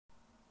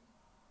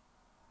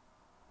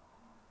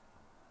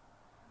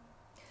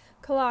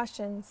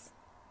Colossians.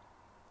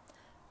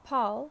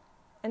 Paul,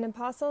 an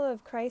apostle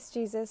of Christ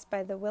Jesus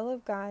by the will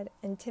of God,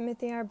 and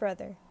Timothy our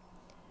brother,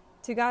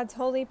 to God's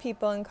holy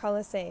people in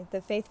Colossae,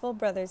 the faithful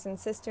brothers and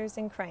sisters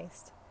in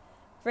Christ,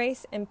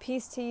 grace and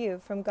peace to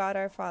you from God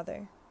our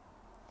Father.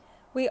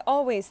 We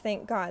always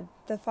thank God,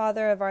 the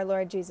Father of our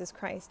Lord Jesus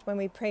Christ, when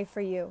we pray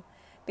for you,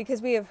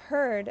 because we have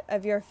heard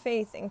of your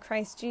faith in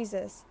Christ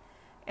Jesus,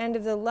 and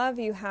of the love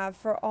you have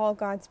for all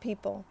God's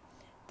people,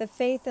 the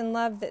faith and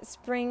love that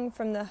spring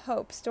from the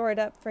hope stored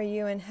up for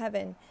you in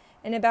heaven,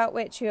 and about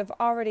which you have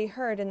already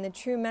heard in the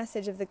true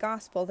message of the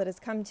gospel that has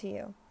come to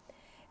you.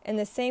 In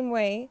the same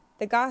way,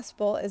 the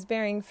gospel is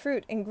bearing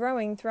fruit and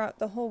growing throughout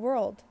the whole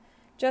world,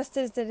 just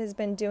as it has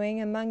been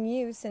doing among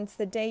you since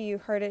the day you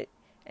heard it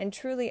and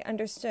truly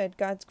understood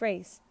God's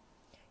grace.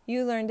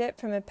 You learned it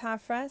from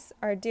Epaphras,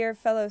 our dear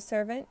fellow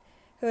servant,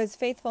 who is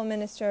faithful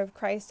minister of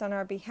Christ on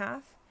our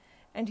behalf,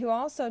 and who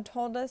also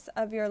told us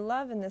of your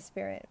love in the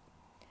Spirit.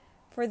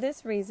 For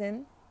this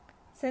reason,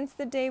 since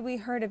the day we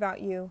heard about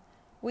you,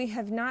 we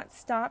have not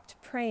stopped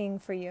praying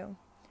for you.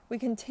 We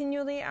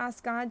continually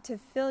ask God to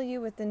fill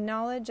you with the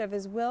knowledge of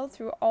His will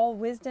through all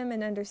wisdom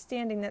and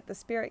understanding that the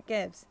Spirit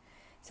gives,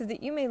 so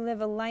that you may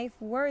live a life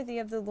worthy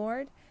of the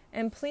Lord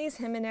and please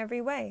Him in every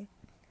way,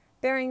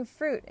 bearing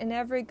fruit in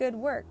every good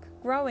work,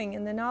 growing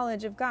in the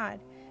knowledge of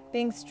God,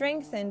 being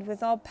strengthened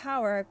with all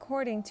power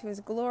according to His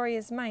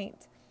glorious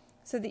might,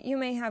 so that you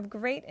may have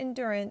great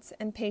endurance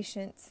and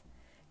patience,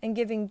 and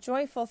giving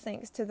joyful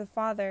thanks to the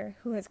Father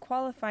who has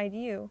qualified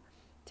you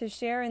to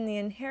share in the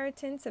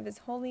inheritance of His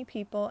holy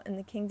people in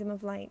the kingdom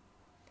of light.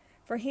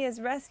 For He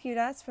has rescued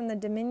us from the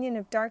dominion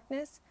of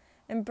darkness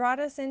and brought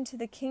us into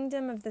the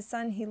kingdom of the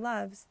Son He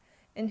loves,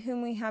 in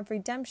whom we have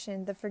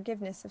redemption, the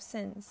forgiveness of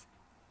sins.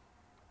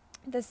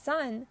 The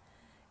Son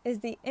is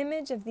the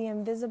image of the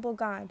invisible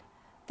God,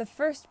 the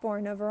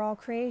firstborn over all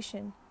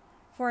creation.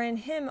 For in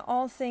Him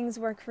all things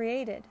were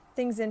created,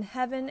 things in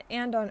heaven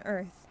and on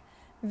earth,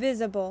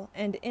 visible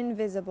and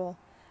invisible,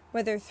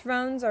 whether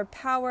thrones or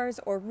powers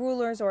or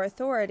rulers or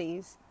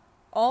authorities.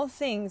 All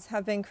things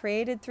have been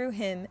created through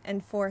Him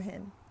and for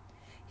Him.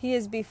 He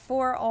is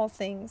before all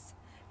things,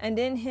 and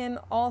in Him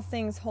all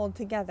things hold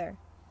together.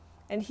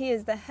 And He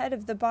is the head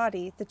of the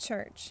body, the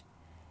church.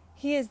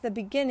 He is the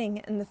beginning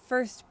and the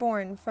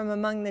firstborn from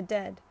among the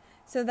dead,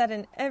 so that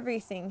in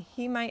everything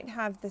He might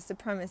have the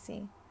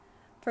supremacy.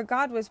 For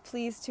God was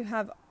pleased to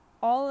have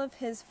all of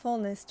His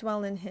fullness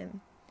dwell in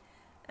Him,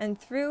 and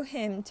through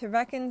Him to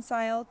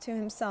reconcile to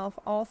Himself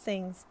all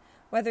things,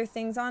 whether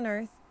things on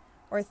earth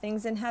or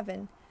things in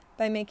heaven,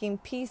 by making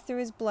peace through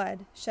His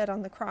blood shed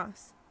on the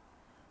cross.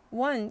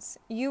 Once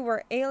you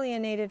were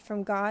alienated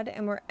from God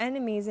and were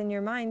enemies in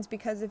your minds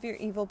because of your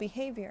evil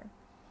behavior.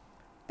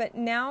 But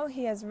now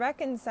He has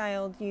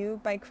reconciled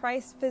you by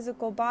Christ's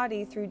physical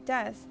body through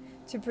death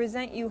to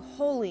present you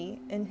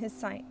holy in His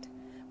sight,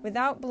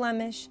 without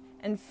blemish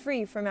and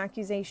free from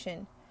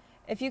accusation,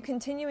 if you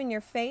continue in your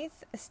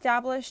faith,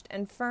 established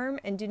and firm,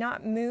 and do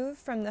not move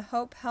from the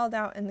hope held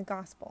out in the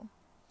gospel.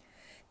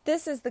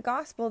 This is the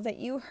gospel that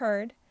you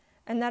heard,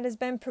 and that has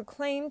been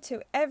proclaimed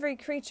to every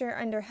creature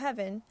under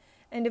heaven,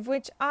 and of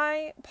which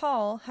I,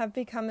 Paul, have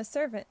become a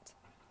servant.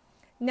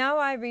 Now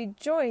I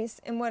rejoice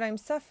in what I'm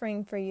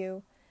suffering for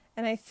you,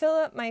 and I fill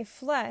up my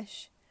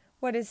flesh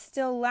what is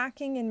still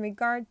lacking in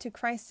regard to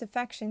Christ's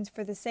affections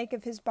for the sake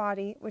of His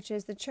body, which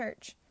is the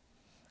church.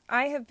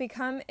 I have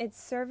become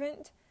its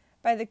servant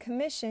by the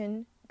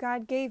commission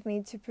God gave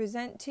me to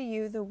present to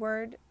you the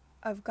word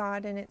of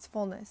God in its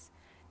fullness,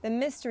 the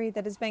mystery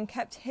that has been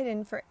kept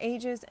hidden for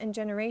ages and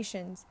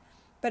generations,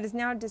 but is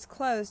now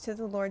disclosed to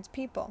the Lord's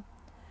people.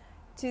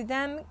 To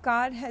them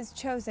God has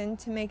chosen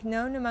to make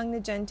known among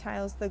the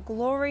Gentiles the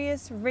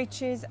glorious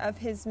riches of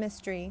His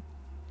mystery,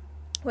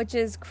 which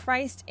is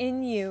Christ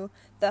in you,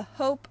 the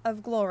hope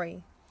of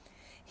glory.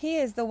 He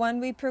is the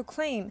one we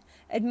proclaim,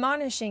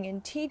 admonishing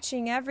and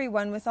teaching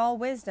everyone with all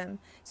wisdom,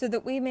 so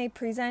that we may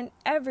present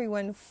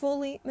everyone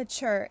fully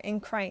mature in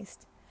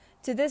Christ.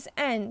 To this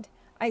end,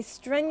 I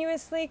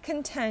strenuously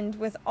contend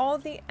with all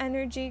the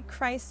energy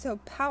Christ so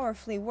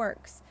powerfully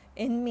works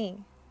in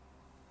me.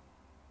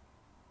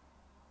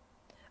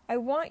 I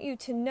want you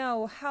to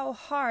know how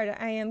hard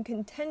I am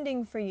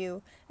contending for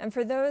you and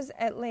for those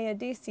at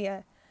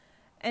Laodicea,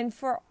 and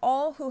for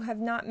all who have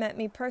not met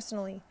me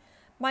personally.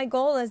 My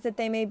goal is that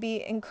they may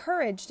be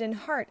encouraged in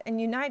heart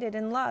and united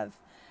in love,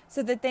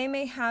 so that they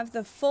may have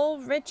the full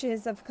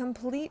riches of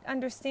complete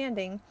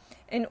understanding,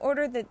 in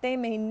order that they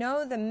may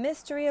know the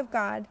mystery of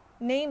God,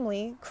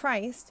 namely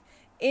Christ,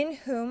 in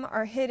whom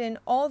are hidden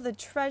all the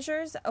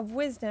treasures of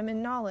wisdom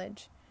and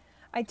knowledge.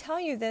 I tell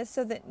you this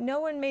so that no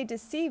one may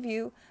deceive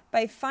you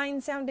by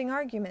fine-sounding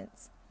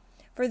arguments.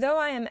 For though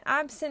I am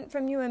absent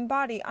from you in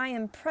body, I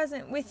am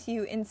present with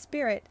you in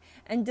spirit,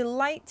 and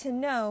delight to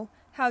know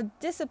how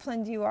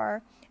disciplined you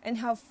are, and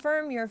how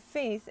firm your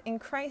faith in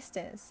Christ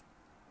is.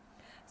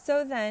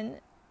 So then,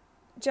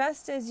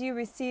 just as you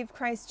received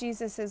Christ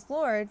Jesus as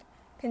Lord,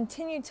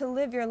 continue to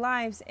live your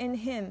lives in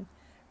Him,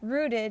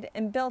 rooted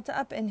and built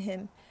up in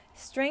Him,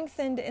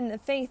 strengthened in the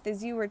faith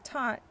as you were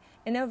taught,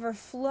 and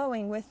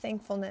overflowing with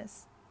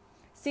thankfulness.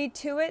 See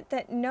to it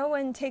that no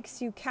one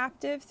takes you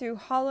captive through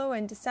hollow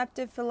and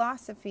deceptive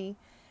philosophy,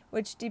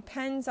 which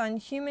depends on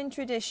human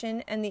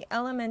tradition and the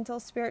elemental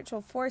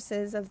spiritual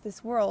forces of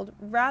this world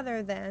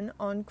rather than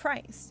on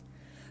Christ.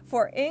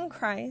 For in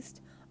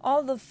Christ,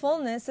 all the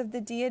fullness of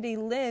the deity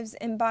lives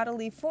in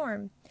bodily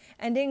form,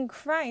 and in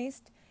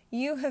Christ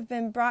you have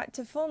been brought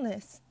to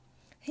fullness.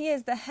 He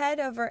is the head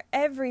over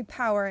every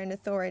power and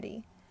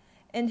authority.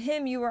 In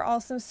him you were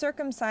also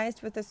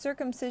circumcised with a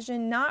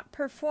circumcision not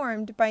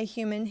performed by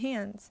human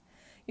hands.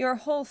 Your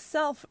whole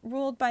self,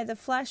 ruled by the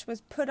flesh,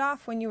 was put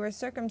off when you were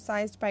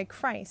circumcised by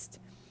Christ,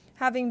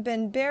 having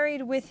been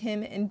buried with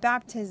him in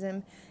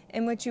baptism,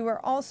 in which you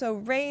were also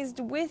raised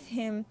with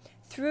him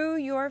through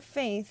your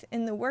faith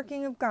in the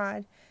working of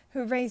God,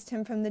 who raised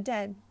him from the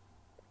dead.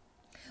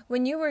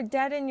 When you were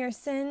dead in your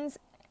sins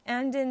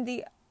and in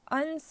the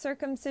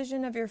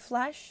uncircumcision of your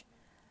flesh,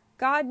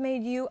 God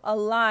made you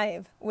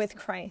alive with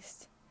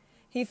Christ.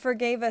 He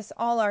forgave us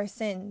all our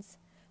sins,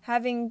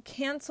 having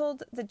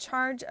canceled the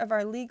charge of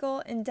our legal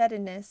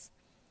indebtedness,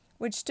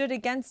 which stood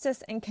against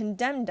us and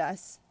condemned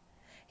us.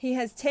 He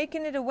has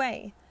taken it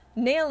away,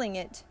 nailing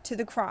it to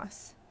the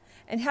cross.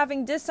 And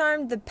having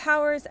disarmed the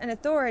powers and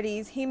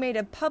authorities, he made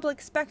a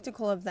public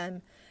spectacle of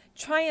them,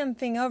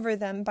 triumphing over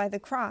them by the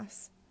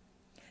cross.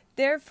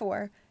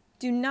 Therefore,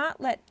 do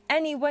not let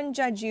anyone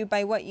judge you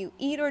by what you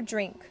eat or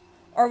drink,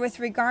 or with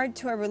regard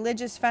to a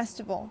religious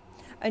festival,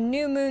 a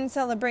new moon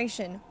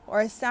celebration, or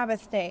a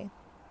Sabbath day.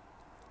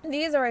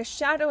 These are a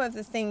shadow of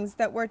the things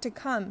that were to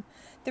come.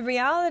 The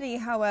reality,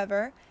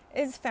 however,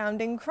 is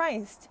found in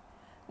Christ.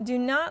 Do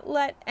not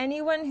let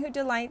anyone who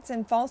delights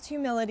in false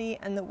humility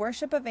and the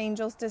worship of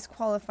angels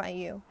disqualify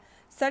you.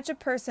 Such a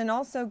person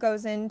also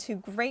goes into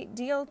great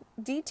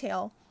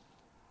detail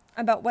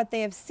about what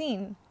they have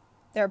seen.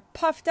 They're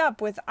puffed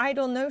up with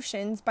idle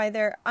notions by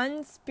their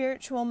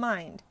unspiritual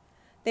mind.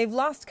 They've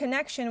lost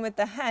connection with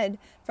the head,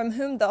 from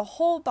whom the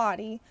whole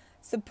body,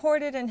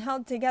 supported and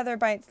held together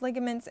by its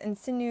ligaments and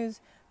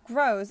sinews,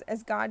 grows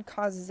as God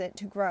causes it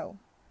to grow.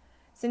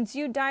 Since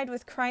you died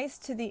with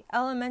Christ to the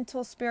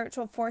elemental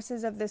spiritual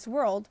forces of this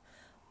world,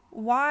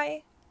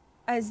 why,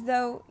 as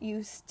though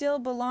you still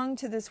belong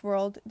to this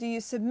world, do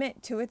you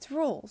submit to its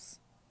rules?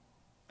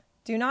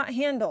 Do not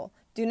handle,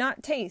 do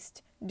not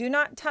taste, do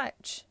not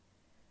touch.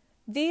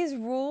 These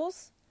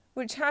rules,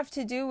 which have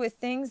to do with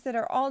things that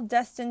are all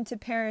destined to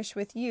perish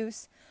with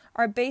use,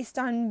 are based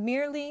on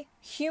merely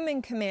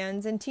human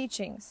commands and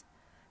teachings.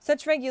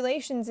 Such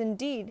regulations,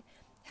 indeed,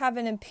 have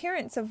an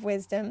appearance of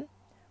wisdom,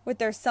 with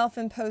their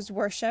self-imposed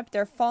worship,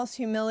 their false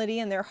humility,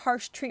 and their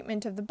harsh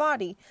treatment of the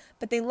body,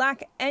 but they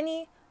lack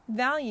any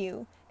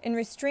value in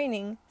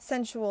restraining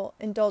sensual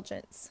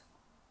indulgence.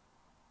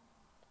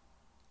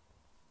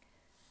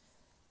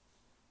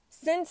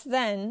 Since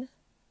then,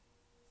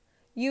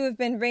 you have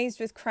been raised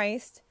with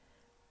Christ.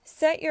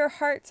 Set your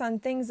hearts on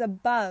things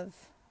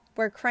above,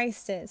 where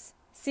Christ is,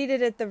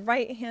 seated at the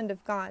right hand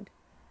of God.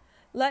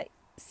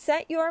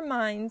 Set your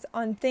minds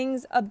on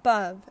things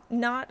above,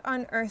 not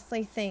on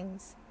earthly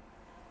things.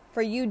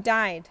 For you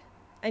died,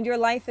 and your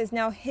life is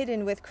now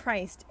hidden with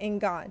Christ in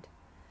God.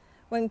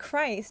 When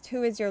Christ,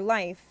 who is your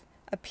life,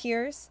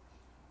 appears,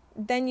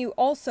 then you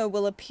also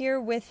will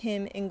appear with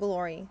him in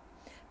glory.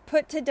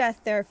 Put to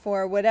death,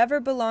 therefore,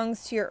 whatever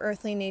belongs to your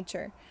earthly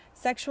nature: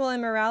 sexual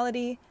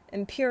immorality,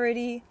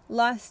 impurity,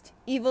 lust,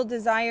 evil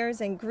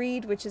desires, and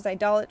greed, which is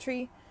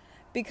idolatry.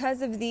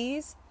 Because of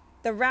these,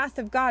 the wrath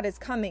of God is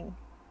coming.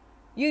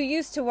 You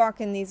used to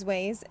walk in these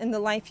ways in the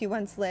life you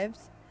once lived,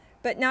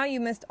 but now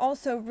you must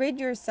also rid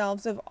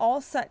yourselves of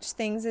all such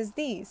things as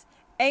these: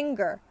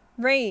 anger,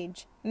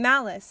 rage,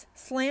 malice,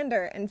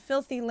 slander, and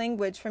filthy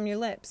language from your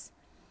lips.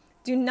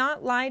 Do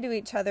not lie to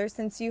each other,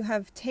 since you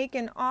have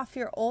taken off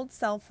your old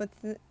self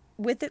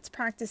with its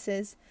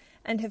practices,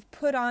 and have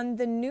put on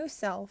the new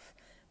self,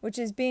 which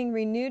is being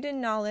renewed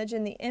in knowledge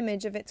in the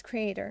image of its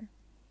Creator.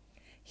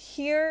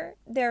 Here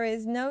there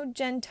is no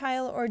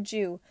Gentile or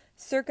Jew,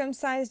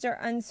 circumcised or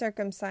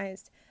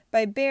uncircumcised,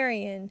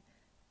 barbarian,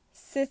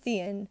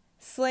 Scythian,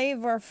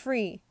 slave or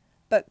free,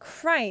 but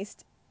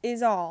Christ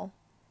is all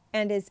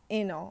and is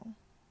in all.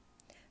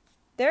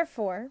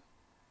 Therefore,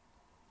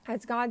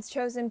 as God's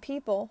chosen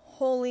people,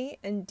 holy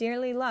and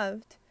dearly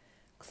loved,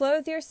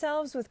 clothe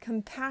yourselves with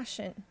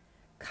compassion,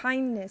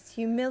 kindness,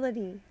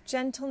 humility,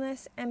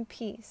 gentleness, and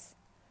peace.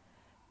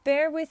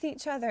 Bear with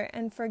each other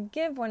and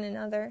forgive one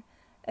another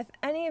if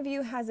any of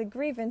you has a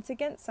grievance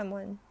against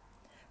someone.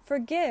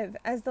 Forgive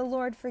as the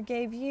Lord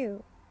forgave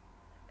you.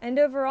 And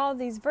over all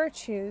these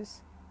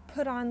virtues,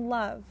 put on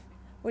love,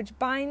 which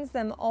binds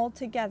them all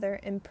together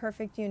in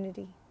perfect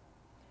unity.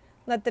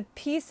 Let the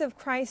peace of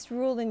Christ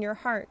rule in your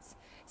hearts,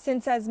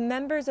 since as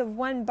members of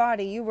one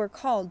body you were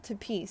called to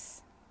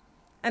peace.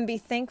 And be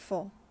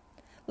thankful.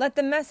 Let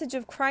the message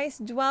of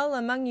Christ dwell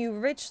among you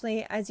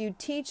richly as you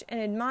teach and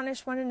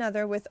admonish one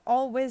another with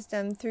all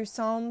wisdom through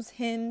psalms,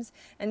 hymns,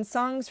 and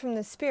songs from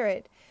the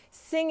Spirit,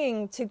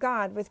 singing to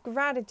God with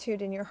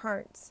gratitude in your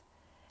hearts.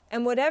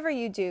 And whatever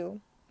you do,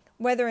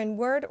 whether in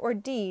word or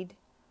deed,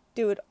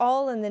 Do it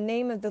all in the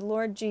name of the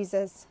Lord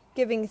Jesus,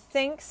 giving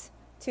thanks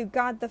to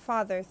God the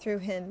Father through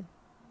him.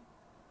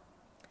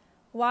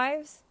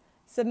 Wives,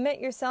 submit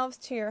yourselves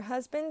to your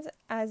husbands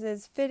as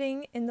is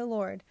fitting in the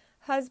Lord.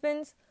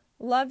 Husbands,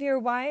 love your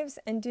wives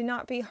and do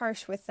not be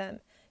harsh with them.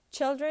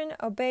 Children,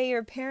 obey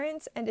your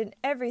parents and in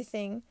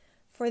everything,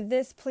 for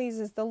this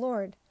pleases the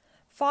Lord.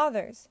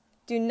 Fathers,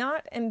 do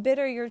not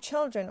embitter your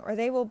children, or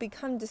they will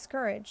become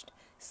discouraged.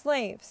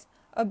 Slaves,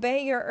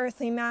 obey your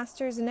earthly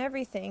masters in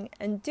everything,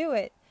 and do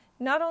it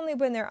not only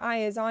when their eye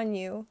is on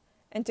you,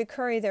 and to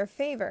curry their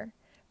favor,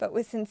 but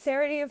with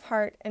sincerity of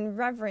heart and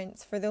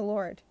reverence for the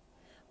Lord.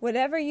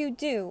 Whatever you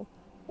do,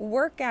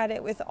 work at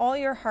it with all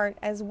your heart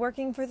as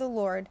working for the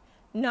Lord,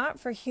 not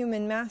for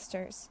human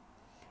masters,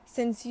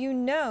 since you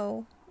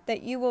know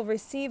that you will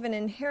receive an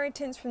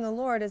inheritance from the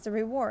Lord as a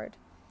reward.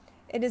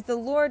 It is the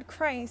Lord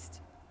Christ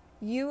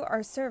you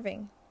are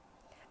serving.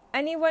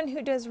 Anyone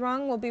who does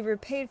wrong will be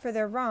repaid for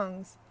their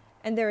wrongs,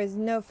 and there is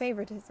no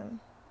favoritism.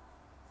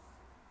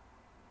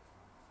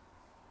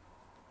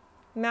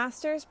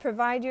 Masters,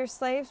 provide your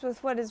slaves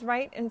with what is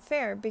right and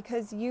fair,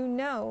 because you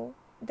know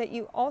that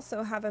you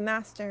also have a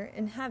master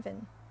in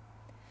heaven.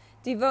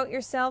 Devote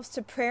yourselves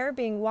to prayer,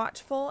 being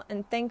watchful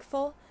and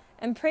thankful,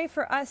 and pray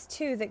for us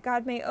too, that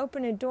God may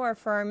open a door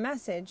for our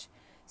message,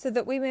 so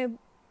that we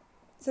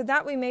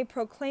may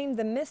proclaim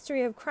the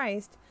mystery of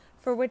Christ,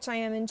 for which I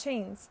am in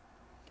chains.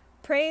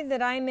 Pray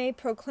that I may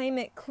proclaim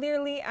it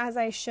clearly as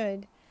I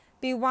should.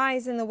 Be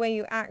wise in the way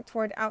you act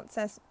toward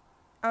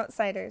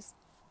outsiders.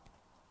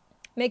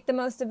 Make the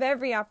most of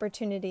every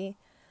opportunity.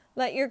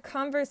 Let your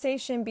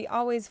conversation be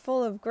always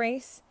full of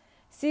grace,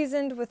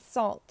 seasoned with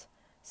salt,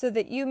 so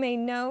that you may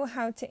know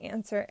how to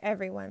answer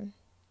everyone.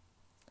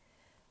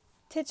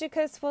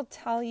 Tychicus will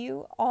tell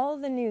you all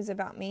the news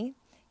about me.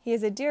 He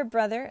is a dear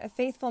brother, a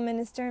faithful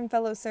minister and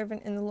fellow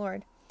servant in the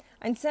Lord.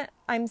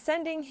 I'm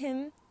sending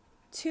him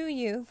to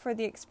you for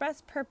the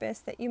express purpose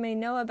that you may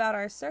know about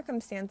our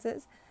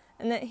circumstances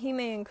and that he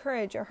may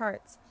encourage your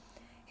hearts.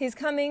 He's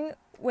coming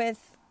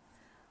with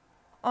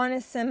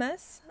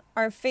Onesimus,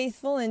 our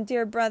faithful and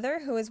dear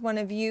brother, who is one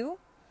of you.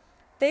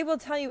 They will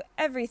tell you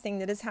everything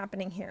that is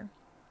happening here.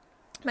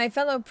 My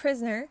fellow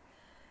prisoner,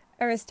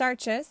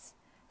 Aristarchus,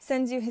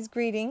 sends you his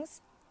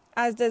greetings,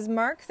 as does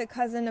Mark, the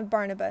cousin of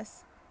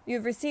Barnabas. You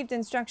have received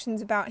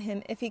instructions about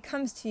him. If he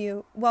comes to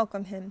you,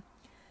 welcome him.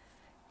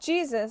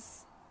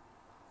 Jesus,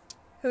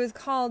 who is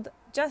called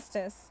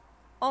Justus,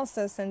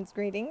 also sends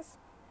greetings.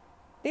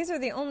 These are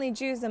the only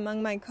Jews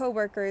among my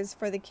co-workers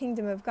for the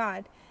kingdom of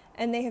God,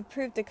 and they have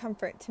proved a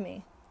comfort to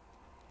me.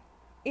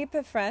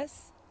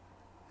 Epaphras,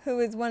 who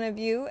is one of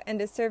you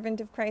and a servant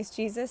of Christ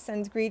Jesus,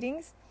 sends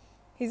greetings.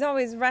 He's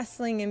always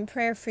wrestling in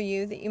prayer for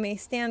you, that you may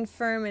stand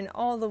firm in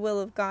all the will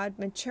of God,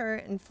 mature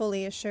and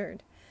fully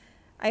assured.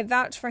 I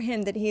vouch for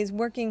him that he is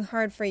working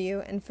hard for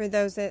you and for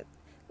those at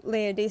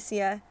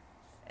Laodicea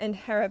and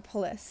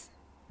Hierapolis.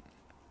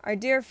 Our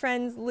dear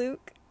friends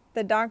Luke,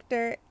 the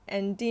doctor,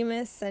 and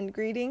Demas send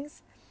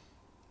greetings.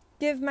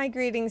 Give my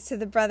greetings to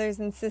the brothers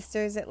and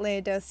sisters at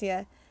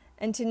Laodicea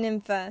and to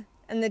Nympha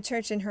and the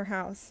church in her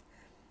house.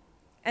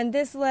 And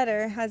this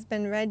letter has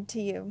been read to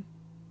you.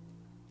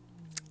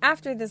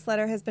 After this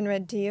letter has been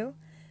read to you,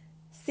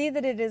 see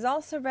that it is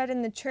also read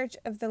in the church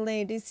of the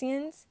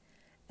Laodiceans,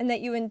 and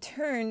that you in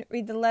turn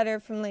read the letter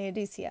from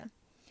Laodicea.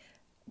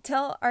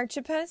 Tell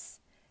Archippus,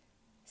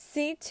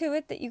 see to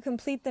it that you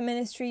complete the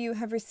ministry you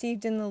have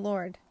received in the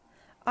Lord.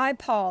 I,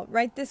 Paul,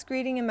 write this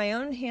greeting in my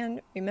own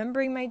hand,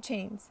 remembering my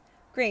chains.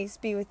 Grace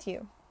be with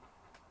you.